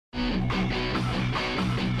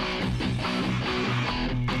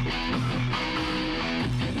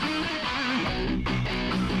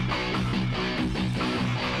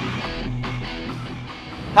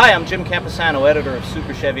Hi, I'm Jim Camposano, editor of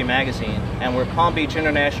Super Chevy Magazine, and we're at Palm Beach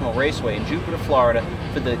International Raceway in Jupiter, Florida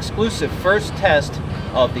for the exclusive first test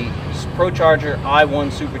of the Procharger i-1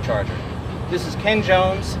 Supercharger. This is Ken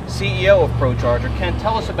Jones, CEO of Procharger. Ken,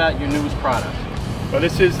 tell us about your newest product. Well,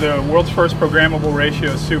 this is the world's first programmable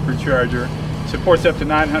ratio supercharger. Supports up to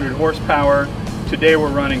 900 horsepower. Today we're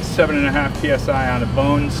running 7.5 psi on a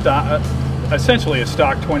bone stock, essentially a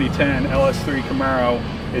stock 2010 LS3 Camaro.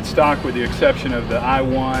 It's stock with the exception of the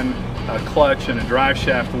i-1, a clutch, and a drive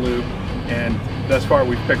shaft loop. And thus far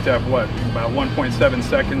we've picked up, what, about 1.7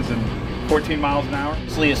 seconds and 14 miles an hour?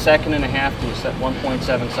 Basically a second and a half to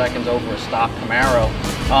 1.7 seconds over a stock Camaro.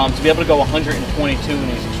 To be able to go 122 in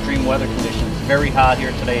these extreme weather conditions. It's very hot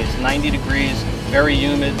here today. It's 90 degrees, very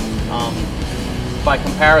humid. By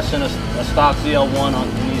comparison, a stock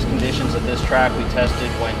ZL1 in these conditions at this track we tested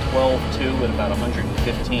went 12.2 at about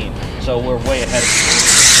 115. So we're way ahead of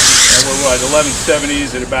it. We're what,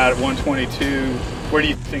 1170s at about 122. Where do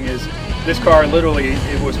you think is this car? Literally,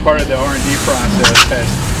 it was part of the R&D process. Has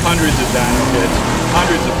hundreds of dyno kits,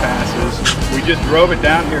 hundreds of passes. We just drove it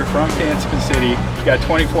down here from Kansas City. It's got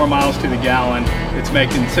 24 miles to the gallon. It's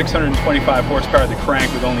making 625 horsepower at the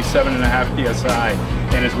crank with only 7.5 psi,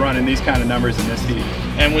 and it's running these kind of numbers in this heat.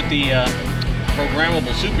 And with the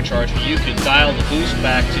programmable supercharger, you could dial the boost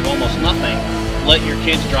back to almost nothing. Let your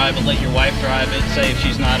kids drive it, let your wife drive it, say if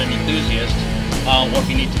she's not an enthusiast, or if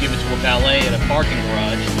you need to give it to a valet at a parking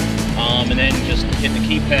garage, and then just hit the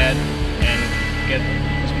keypad and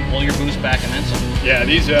pull your boost back and then some. Yeah,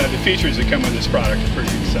 these the features that come with this product are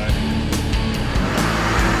pretty exciting.